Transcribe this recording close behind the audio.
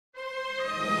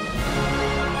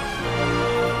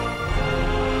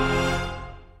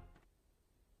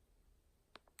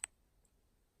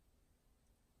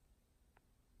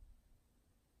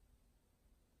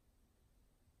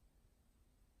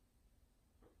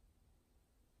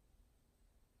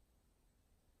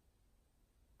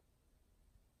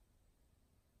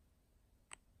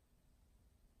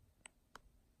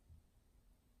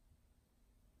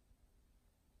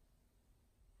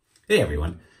Hey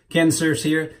everyone, Kensurfs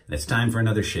here, and it's time for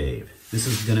another shave. This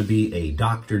is going to be a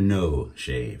Dr. No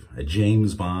shave, a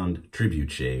James Bond tribute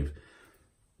shave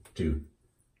to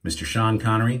Mr. Sean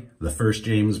Connery, the first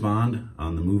James Bond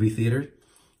on the movie theater,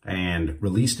 and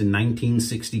released in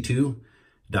 1962.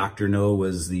 Dr. No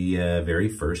was the very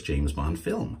first James Bond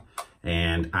film,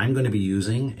 and I'm going to be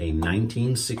using a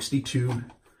 1962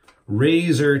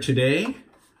 razor today,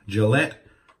 Gillette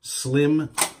Slim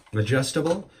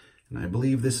Adjustable. And I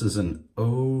believe this is an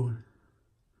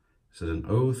is it an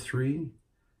 03?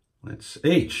 An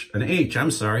H3,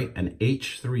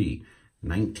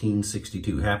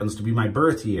 1962. Happens to be my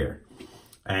birth year.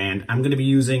 And I'm not going to be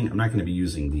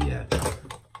using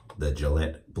the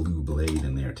Gillette Blue Blade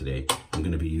in there today. I'm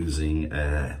going to be using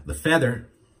the feather.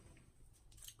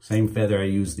 Same feather I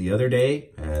used the other day.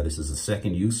 This is the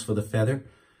second use for the feather.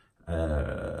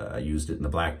 I used it in the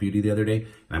Black Beauty the other day,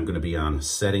 and I'm going to be on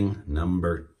setting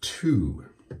number 2.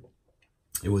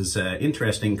 It was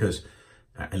interesting because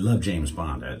I love James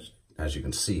Bond, as you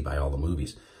can see by all the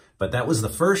movies. But that was the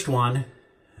first one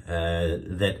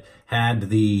that had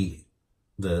the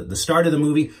start of the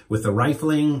movie with the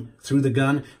rifling through the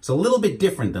gun. It's a little bit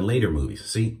different than later movies.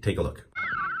 See, take a look.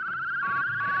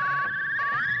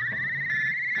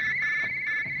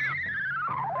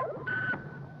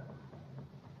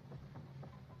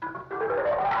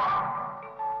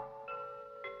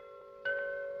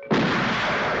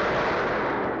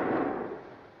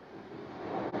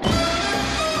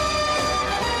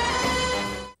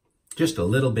 Just a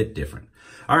little bit different.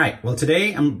 All right, well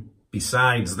today,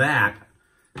 besides that,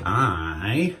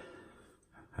 I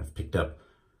have picked up,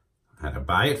 I had to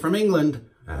buy it from England,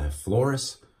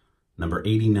 Floris, number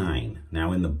 89.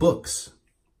 Now in the books,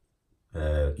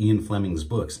 Ian Fleming's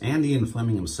books, and Ian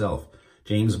Fleming himself,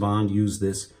 James Bond used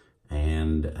this,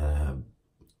 and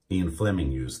Ian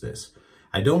Fleming used this.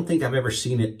 I don't think I've ever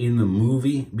seen it in the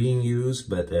movie being used,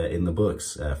 but in the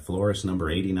books, Floris number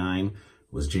 89,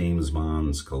 was James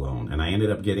Bond's cologne. And I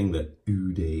ended up getting the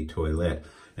Eau de Toilette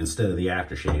instead of the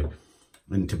Aftershave.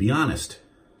 And to be honest,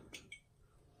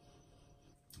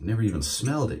 I've never even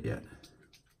smelled it yet.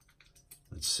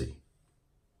 Let's see.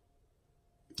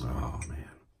 Oh,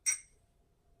 man.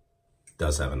 It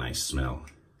does have a nice smell.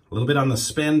 A little bit on the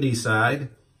spendy side.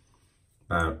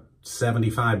 About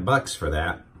 75 bucks for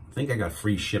that. I think I got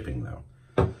free shipping, though.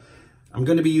 I'm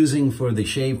going to be using for the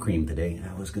shave cream today.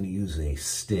 I was going to use a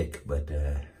stick, but,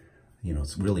 you know,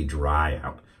 it's really dry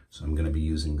out. So I'm going to be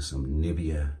using some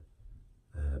Nivea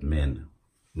Men.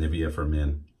 Nivea for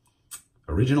Men.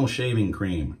 Original shaving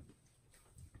cream.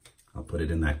 I'll put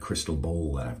it in that crystal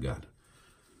bowl that I've got.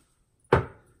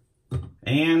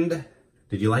 And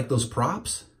did you like those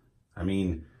props? I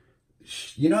mean,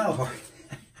 you know,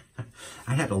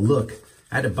 I had to look.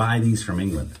 I had to buy these from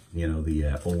England. You know,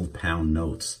 the old pound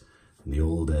notes. The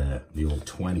old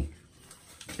 20.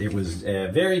 It was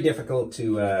very difficult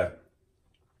to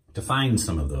find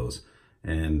some of those,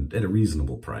 and at a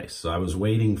reasonable price. So I was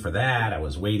waiting for that. I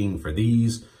was waiting for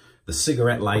these, the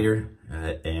cigarette lighter,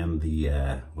 and the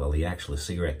actual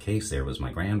cigarette case there was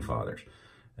my grandfather's.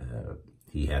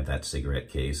 He had that cigarette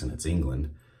case, and it's England.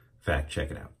 In fact, check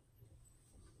it out.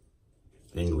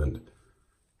 England.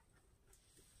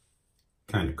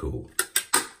 Kind of cool.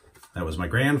 That was my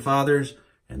grandfather's.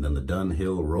 And then the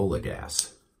Dunhill Roller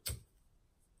Gas.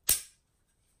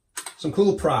 Some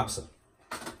cool props.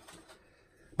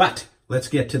 But let's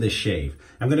get to this shave.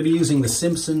 I'm going to be using the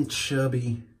Simpson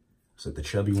Chubby. Is it the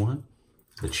Chubby one?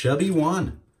 The Chubby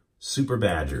one. Super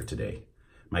Badger today.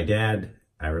 My dad,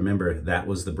 I remember that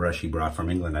was the brush he brought from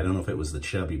England. I don't know if it was the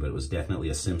Chubby, but it was definitely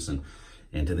a Simpson.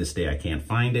 And to this day, I can't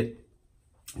find it,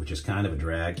 which is kind of a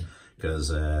drag.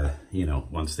 Because, you know,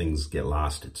 once things get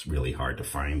lost, it's really hard to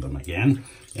find them again.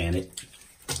 And it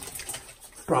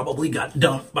probably got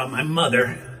dumped by my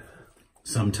mother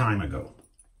some time ago.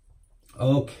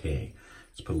 Okay,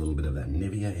 let's put a little bit of that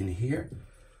Nivea in here.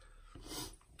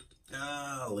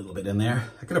 A little bit in there.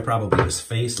 I could have probably just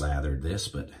face lathered this,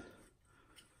 but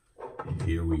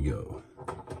here we go.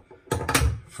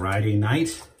 Friday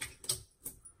night.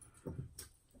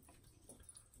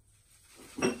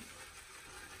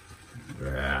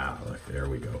 Ah, look, there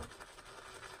we go.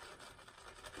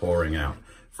 Pouring out.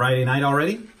 Friday night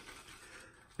already.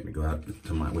 Gonna go out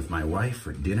with my wife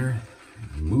for dinner,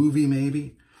 a movie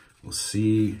maybe. We'll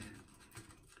see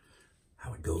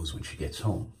how it goes when she gets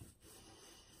home.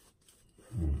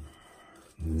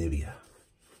 Nivea.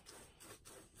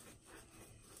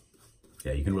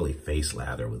 Yeah, you can really face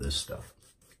lather with this stuff.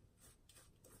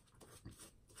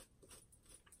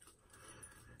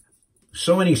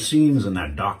 So many scenes in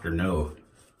that Dr. No.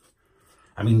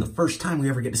 I mean, the first time we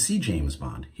ever get to see James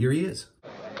Bond, here he is.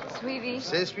 suivi.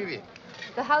 C'est suivi.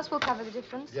 The house will cover the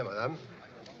difference. Bien, madame.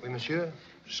 Oui, monsieur.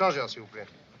 Changeur, s'il vous plaît.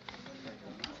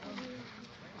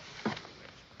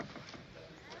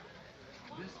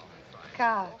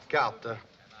 Carte. Carte.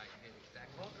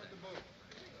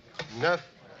 9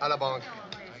 à la banque.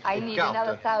 I need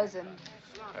another 1,000.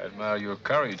 I admire your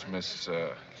courage, Miss...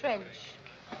 Trench.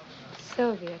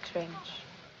 Sylvia Trench.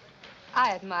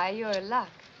 I admire your luck,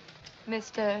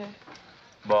 Mr.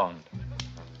 Bond.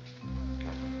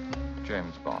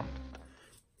 James Bond.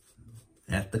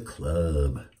 At the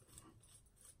club.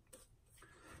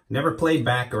 Never played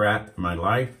baccarat in my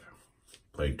life.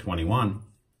 Played 21.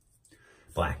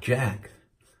 Blackjack.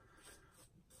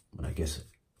 But I guess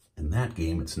in that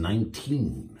game it's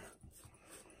 19.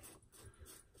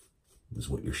 Is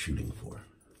what you're shooting for.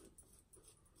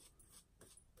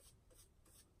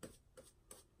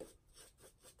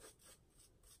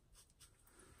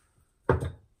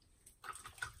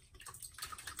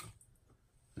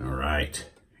 All right,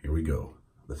 here we go.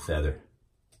 The feather.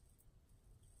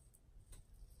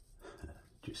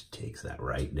 Just takes that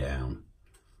right down.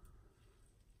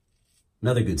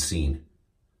 Another good scene.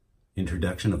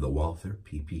 Introduction of the Walther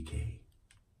PPK.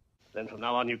 Then from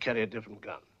now on, you carry a different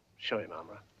gun. Show him,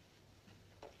 Amra.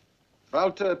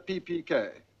 Walther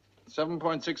PPK.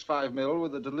 7.65 mil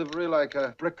with a delivery like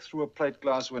a brick through a plate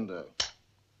glass window.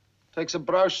 Takes a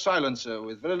Brausch silencer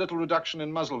with very little reduction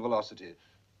in muzzle velocity.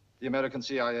 The American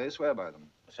CIA swear by them.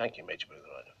 Thank you, Major Brother.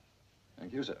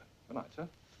 Thank you, sir. Good night, sir.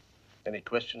 Any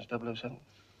questions, 007?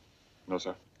 No,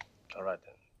 sir. All right,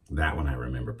 then. That one I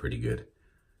remember pretty good.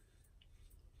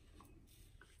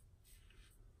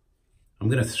 I'm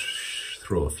going to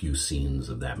throw a few scenes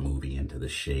of that movie into the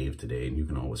shave today, and you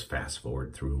can always fast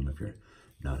forward through them if you're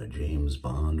not a James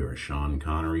Bond or a Sean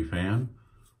Connery fan.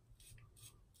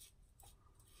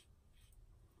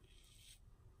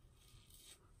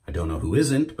 I don't know who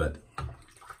isn't, but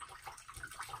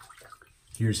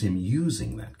here's him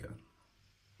using that gun.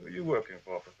 Who are you working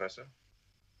for, Professor?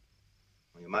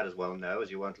 Well, you might as well know, as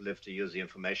you won't live to use the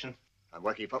information. I'm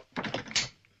working for...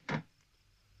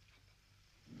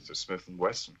 Mr. Smith &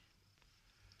 Wesson.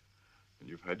 And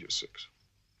you've had your 6.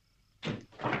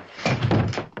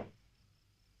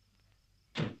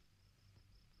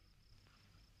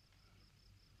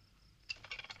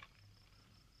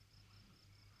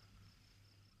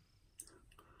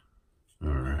 All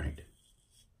right.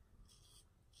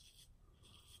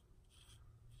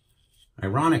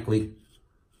 Ironically,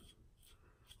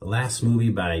 the last movie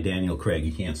by Daniel Craig,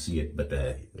 you can't see it, but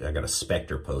I got a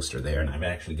Spectre poster there, and I've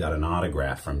actually got an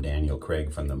autograph from Daniel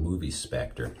Craig from the movie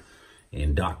Spectre.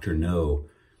 In Dr. No,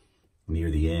 near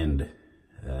the end,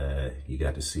 you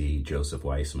got to see Joseph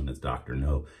Weissman as Dr.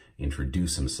 No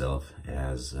introduce himself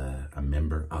as a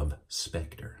member of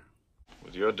Spectre.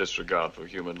 With your disregard for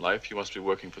human life, you must be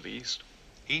working for the East.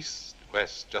 East,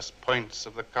 west, just points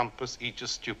of the compass, each as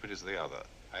stupid as the other.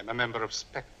 I'm a member of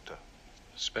Spectre.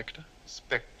 Spectre?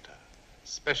 Spectre.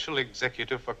 Special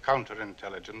Executive for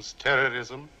Counterintelligence,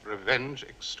 Terrorism, Revenge,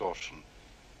 Extortion.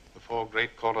 The 4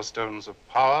 great cornerstones of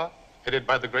power, headed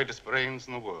by the greatest brains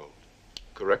in the world.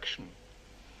 Correction.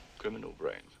 Criminal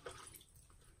brains.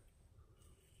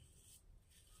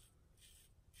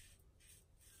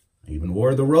 I even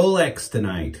wore the Rolex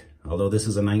tonight. Although this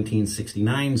is a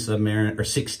 1969 Submariner, or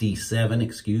 67,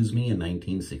 excuse me, a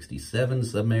 1967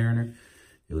 Submariner.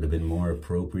 It would have been more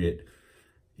appropriate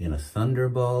in a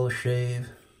Thunderball shave.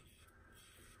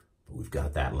 But we've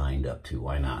got that lined up too.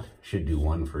 Why not? Should do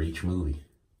one for each movie.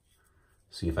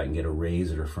 See if I can get a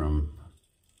razor from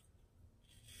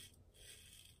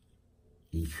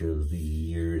each of the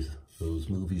years those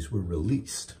movies were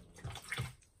released.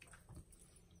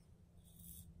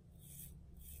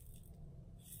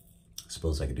 I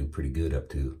suppose I could do pretty good up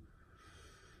to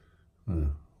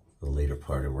the later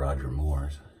part of Roger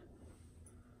Moore's.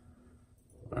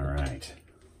 All right.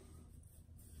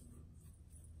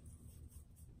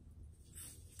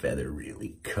 Feather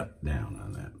really cut down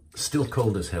on that. Still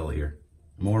cold as hell here.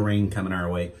 More rain coming our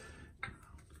way.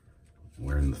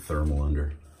 Wearing the thermal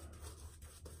under.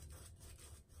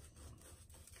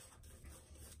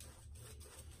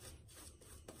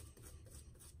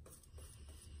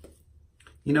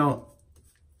 You know,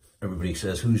 everybody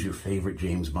says, who's your favorite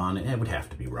James Bond? And it would have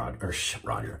to be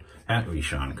Roger. Have to be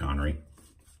Sean Connery.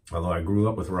 Although I grew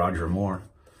up with Roger Moore.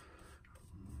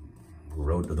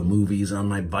 Rode to the movies on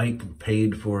my bike,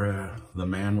 paid for The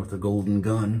Man with the Golden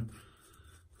Gun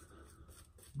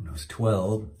when I was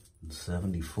 12, in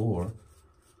 74.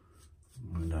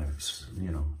 And I've,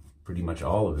 you know, pretty much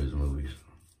all of his movies.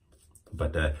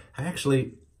 But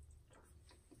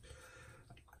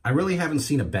I really haven't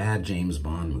seen a bad James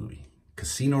Bond movie.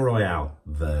 Casino Royale,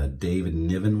 the David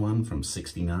Niven one from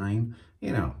 '69.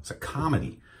 You know, it's a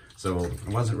comedy. So I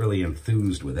wasn't really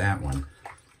enthused with that one.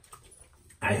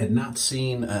 I had not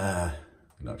seen, I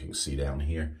don't know if you can see down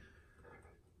here,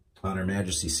 On Her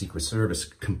Majesty's Secret Service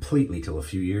completely till a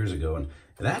few years ago, and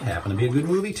that happened to be a good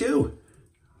movie too.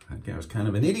 I was kind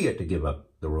of an idiot to give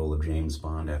up the role of James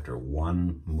Bond after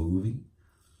one movie.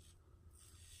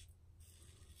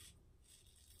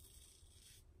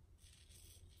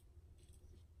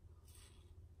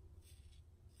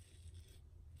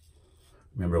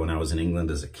 Remember when I was in England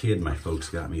as a kid, my folks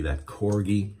got me that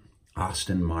Corgi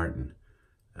Aston Martin.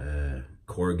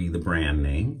 Corgi, the brand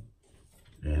name.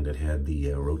 And it had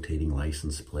the rotating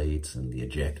license plates and the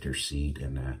ejector seat.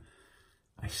 And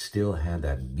I still had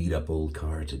that beat up old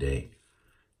car today.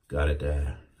 Got it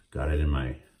in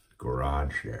my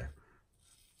garage there.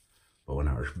 But when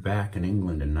I was back in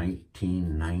England in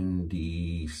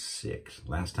 1996,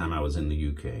 last time I was in the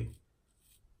UK,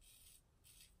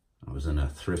 I was in a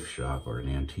thrift shop or an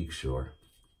antique store,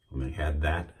 and they had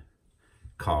that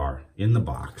car in the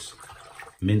box,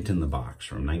 mint in the box,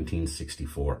 from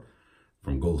 1964,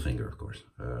 from Goldfinger, of course,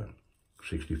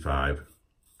 65,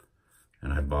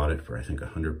 and I bought it for, I think,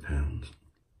 £100.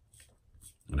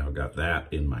 And I've got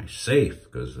that in my safe,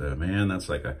 because, man, that's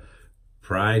like a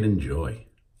pride and joy.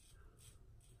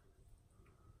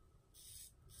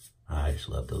 I just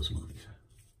love those movies.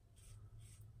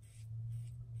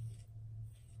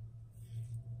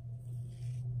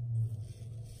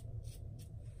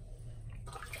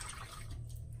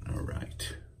 All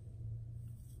right.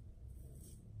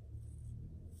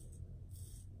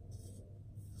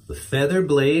 The feather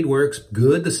blade works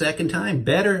good the second time.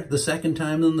 Better the second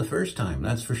time than the first time,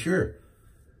 that's for sure.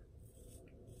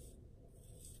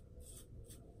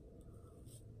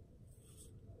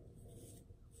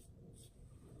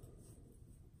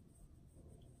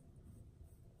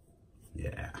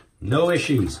 Yeah, no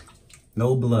issues.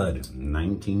 No blood.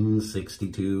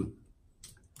 1962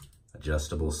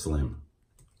 adjustable slim.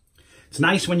 It's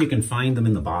nice when you can find them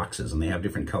in the boxes, and they have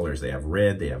different colors. They have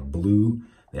red, they have blue,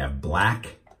 they have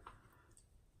black,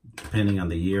 depending on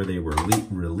the year they were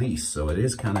released. So it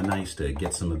is kind of nice to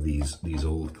get some of these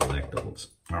old collectibles.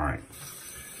 All right.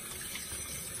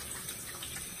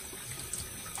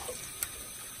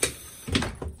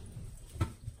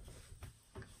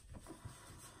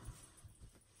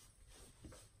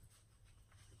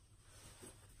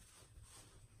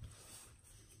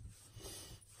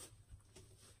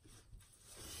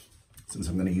 Since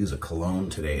I'm going to use a cologne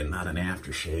today and not an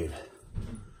aftershave,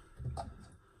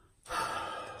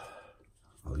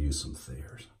 I'll use some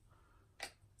Thayers.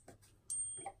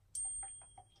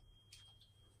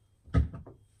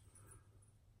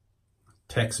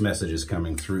 Text messages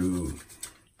coming through.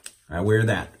 I wear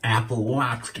that Apple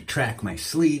Watch to track my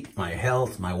sleep, my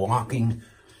health, my walking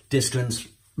distance,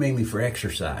 mainly for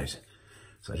exercise.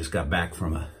 So I just got back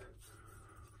from a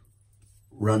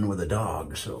run with a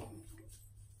dog, so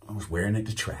I was wearing it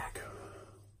to track.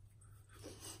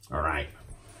 All right.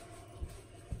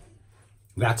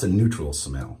 That's a neutral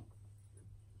smell.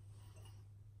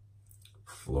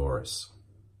 Floris.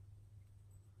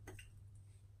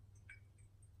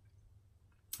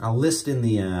 I'll list in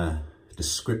the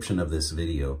description of this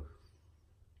video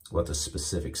what the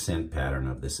specific scent pattern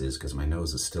of this is, because my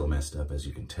nose is still messed up, as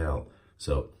you can tell.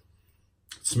 So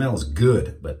it smells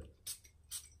good, but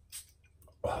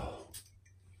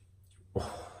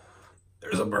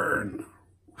there's a burn.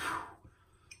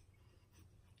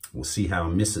 We'll see how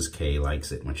Mrs. K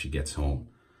likes it when she gets home.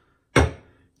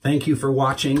 Thank you for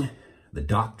watching the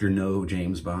Dr. No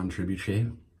James Bond Tribute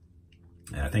Shave.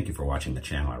 Thank you for watching the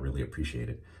channel. I really appreciate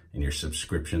it. And your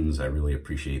subscriptions, I really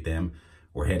appreciate them.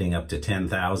 We're heading up to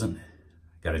 10,000.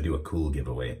 Got to do a cool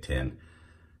giveaway at 10.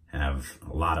 Have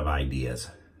a lot of ideas.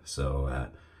 So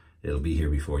it'll be here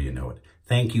before you know it.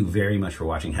 Thank you very much for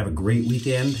watching. Have a great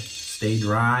weekend. Stay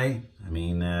dry. I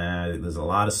mean, there's a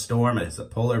lot of storm. It's a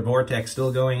polar vortex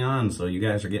still going on, so you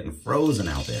guys are getting frozen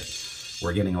out there.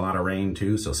 We're getting a lot of rain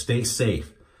too, so stay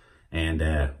safe.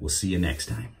 And we'll see you next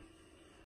time.